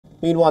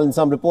Meanwhile, in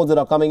some reports that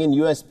are coming in,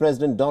 US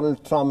President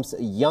Donald Trump's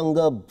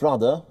younger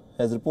brother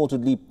has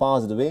reportedly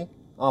passed away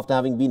after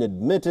having been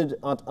admitted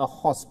at a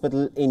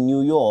hospital in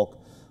New York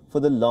for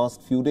the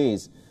last few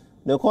days.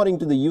 Now, according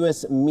to the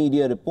US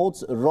media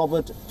reports,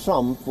 Robert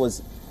Trump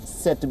was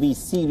said to be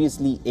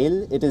seriously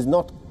ill. It is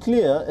not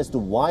clear as to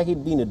why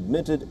he'd been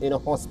admitted in a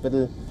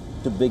hospital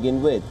to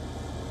begin with.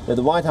 Now,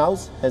 the White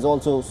House has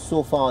also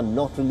so far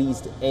not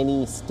released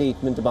any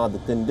statement about the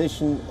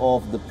condition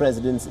of the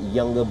president's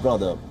younger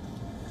brother.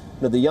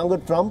 Now, the younger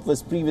Trump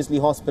was previously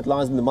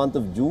hospitalized in the month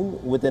of June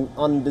with an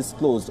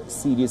undisclosed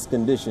serious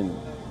condition.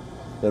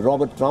 Now,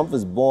 Robert Trump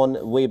was born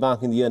way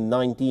back in the year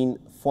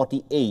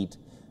 1948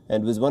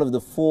 and was one of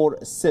the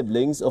 4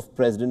 siblings of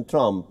President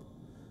Trump.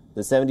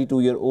 The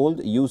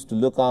 72-year-old used to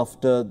look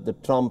after the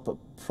Trump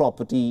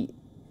property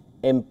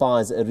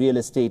empire's real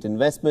estate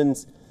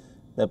investments.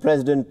 Now,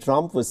 President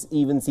Trump was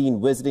even seen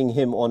visiting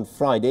him on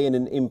Friday in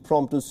an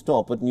impromptu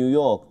stop at New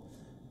York.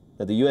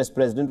 Now, the US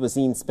president was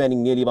seen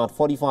spending nearly about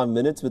 45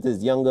 minutes with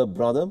his younger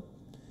brother.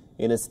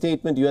 In a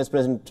statement, US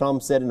President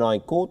Trump said, and I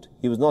quote,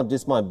 "He was not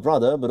just my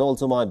brother, but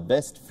also my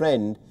best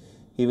friend.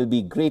 He will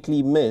be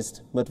greatly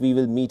missed, but we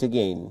will meet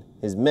again.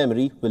 His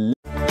memory will live."